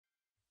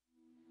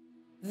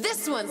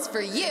This one's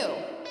for you!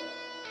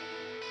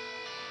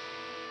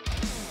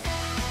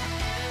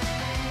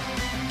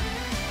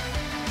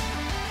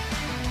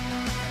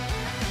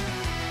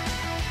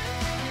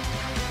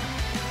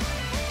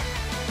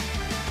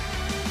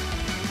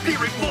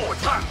 Fearing more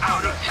time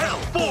out of hell,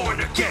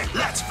 born again,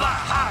 let's fly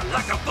high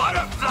like a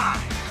butterfly.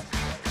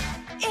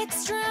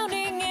 It's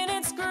drowning in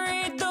its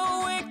greed,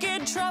 the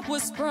wicked trap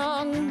was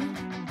sprung,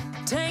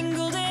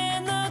 tangled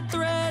in the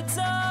threads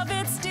of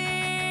its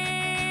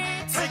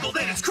deeds. Tangled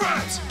in its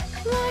crimes.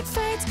 Like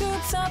fate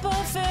scoops up a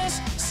fish,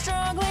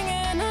 struggling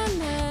in a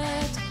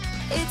net.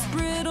 Its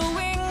brittle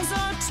wings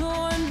are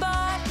torn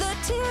by the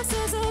tears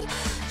as it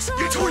tries.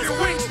 You tore your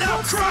wings,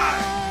 now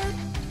cry!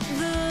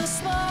 The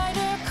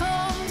spider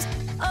comes,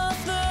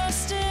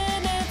 athirst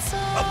in its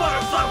heart. A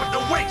butterfly with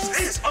the wings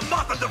is a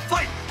moth on the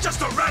flame,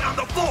 just a rat on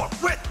the floor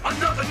with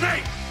another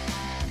name.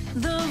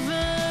 The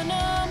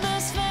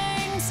venomous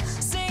fangs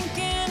sink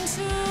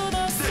into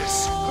the soul.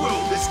 This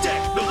world is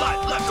dead, no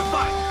light left to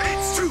fight,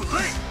 it's too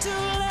late. Too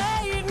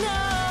late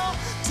now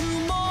to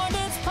mourn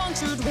its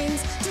punctured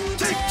wings.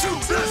 Take to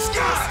the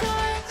sky.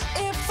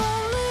 If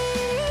only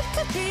it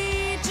could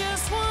be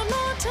just one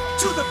more time.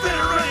 To the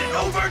bitter end in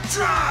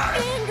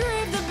overdrive.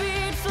 Engrave the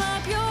beat,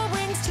 flap your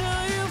wings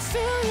till you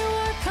feel you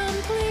are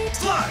complete.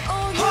 Fly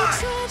oh, you high.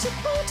 tragic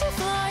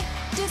butterfly,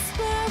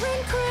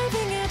 despairing,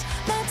 craving it.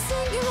 That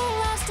singular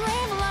last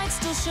ray of light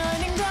still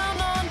shining down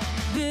on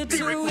bitter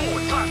Fearing wings.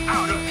 more time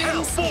out of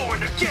hell,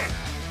 born again.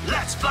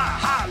 Let's fly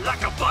high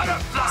like a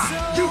butterfly.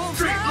 So You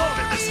dream long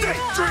in the state,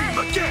 dream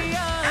again,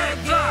 and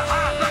fly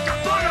high like a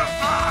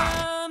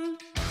butterfly.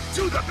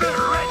 To the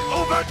bitter end,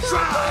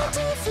 overdrive,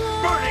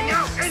 burning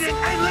out in an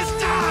endless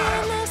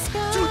dive.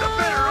 To the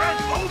bitter end,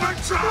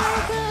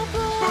 overdrive,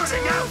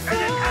 burning out in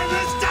an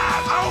endless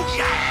dive. Oh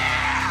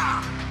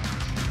yeah!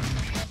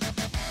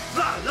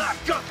 Fly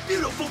like a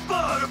beautiful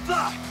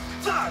butterfly.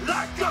 Fly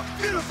like a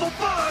beautiful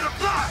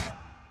butterfly.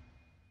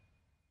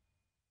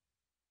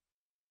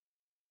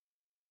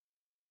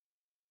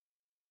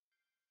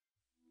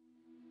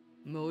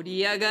 盛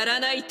り上がら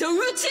ないと撃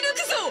ち抜く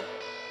ぞ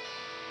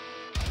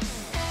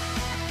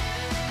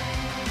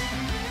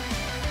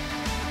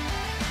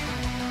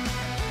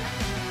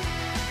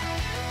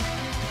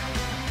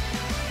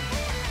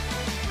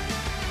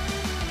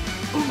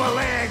生ま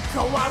れ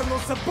変わるの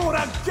さボ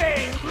ラゲ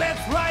ーム Let's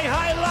fly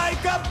high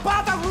like a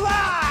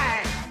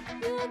butterfly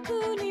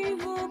欲に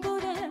溺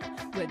れ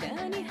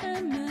罠には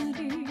ま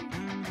り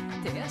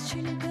手足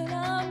に絡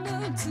む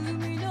罪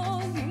の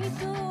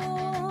糸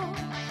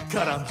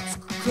絡みつ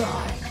くか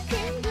い金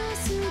魚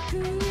すくい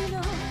の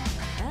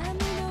網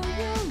の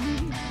ように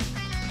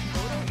脆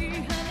い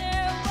羽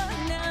は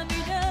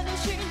涙の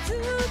雫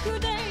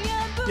で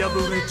破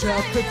れちゃっ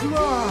てくら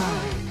い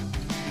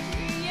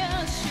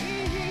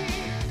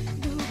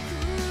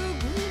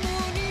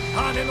羽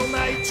のな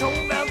い蝶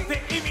なんて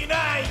意味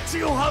ない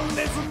血を這う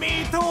ネズ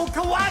ミと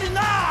変わり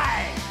ない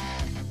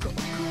心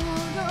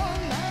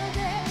まで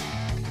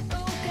侵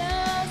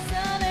さ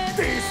れ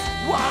て This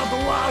world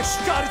は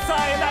光さ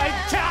えない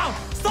キャン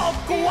そ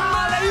こは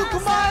れゆく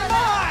前な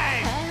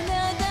い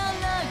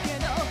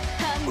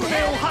胸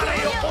を張れ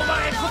よお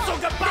前こそ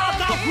がバ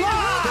タフライ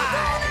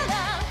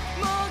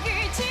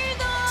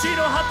地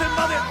の果て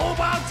までオー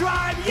バードラ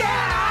イブ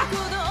Yeah!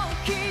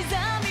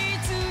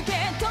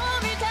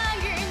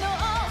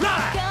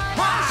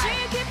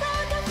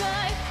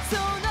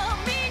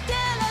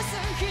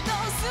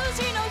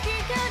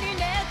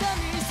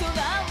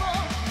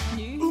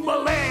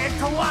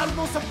 変わる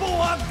のさボ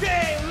アゲ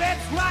ーム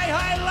Let's fly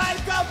high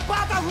like a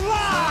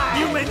butterfly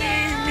夢に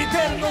見て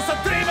るのさ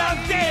Dream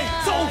again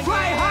So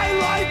fly high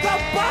like a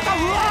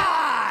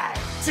butterfly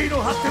地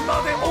の果て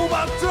までオー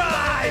バード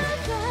ライ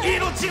ブ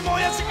命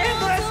燃やしエン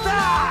ドレスタ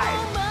イ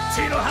ム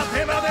地の果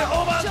てまでオ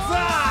ーバード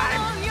ラ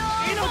イブ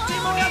命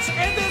燃やし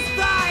エンドレス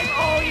タイム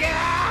Oh yeah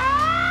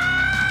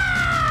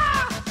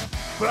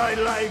Fly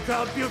like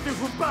a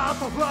beautiful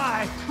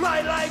butterfly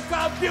Fly like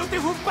a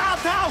beautiful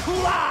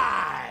butterfly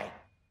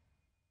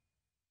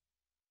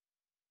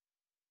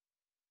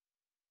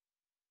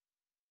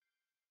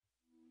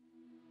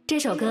这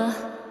首歌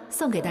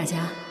送给大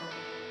家。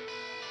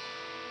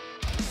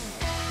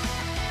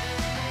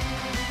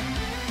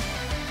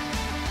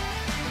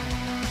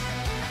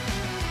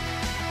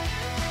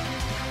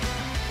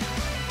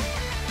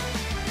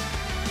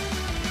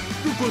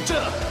如果这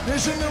人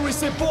生能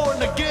reset born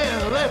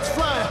again Let's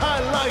fly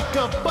high like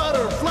a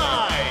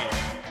butterfly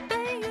被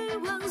欲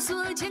望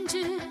所牵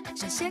制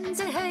深陷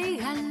在黑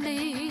暗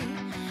里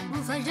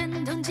无法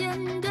认同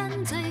剪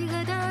断罪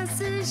恶的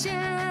丝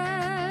线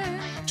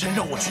真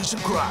让我全身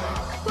cry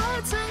我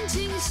曾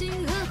精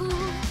心呵护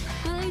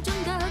贵重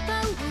的宝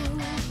物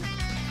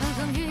当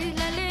风雨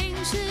来临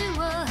时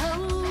我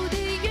后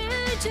地狱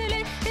之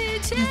旅一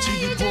切已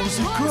经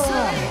破碎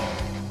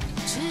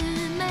魑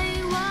魅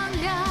魍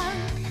魉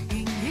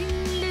阴云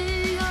里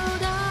游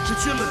荡失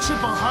去了翅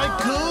膀还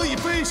可以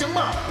飞翔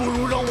吗不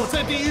如让我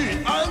在地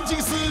狱安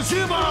静死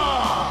去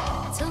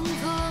吧从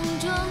风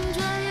中坠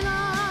落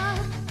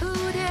蝴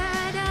蝶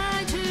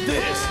带去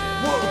This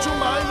world 充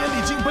满眼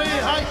里敬佩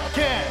I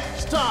can't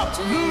stop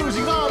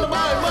losing all of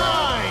my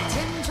mind。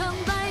千疮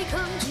百孔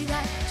之外，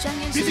双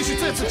眼别继续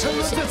再次沉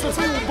沦，再次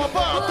飞舞吧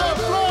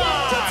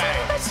 ，Butterfly。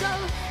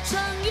双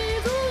语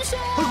不说，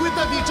回归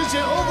大地之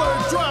前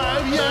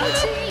 ，Overdrive， 武 yeah。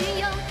器运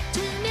用，直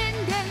面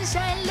天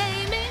闪雷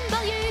鸣，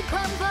暴雨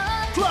狂风。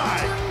Fly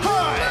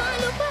high。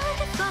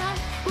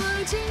握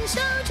紧手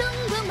中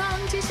光芒，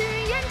即使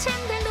眼前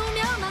的路渺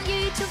茫，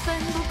依旧奋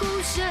不顾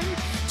身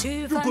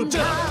去反抗。如果这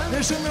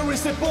人生能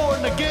reset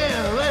born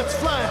again，Let's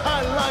fly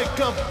high like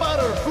a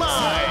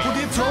butterfly。蝴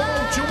蝶从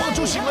绝望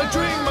中醒来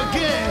 ，Dream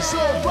again，So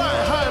fly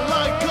high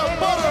like a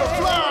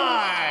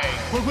butterfly。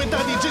回归大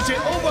地之前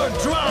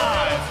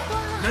 ，Overdrive。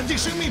燃尽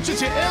生命之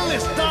前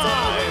 ，Endless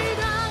dive。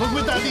回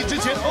归大地之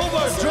前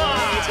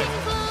 ，Overdrive。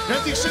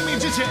燃尽生命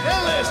之前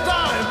 ，Endless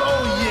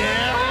dive。Oh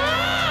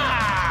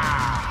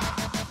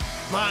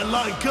yeah。Fly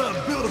like a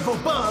beautiful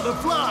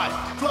butterfly,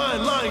 fly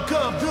like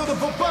a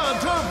beautiful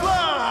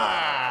butterfly.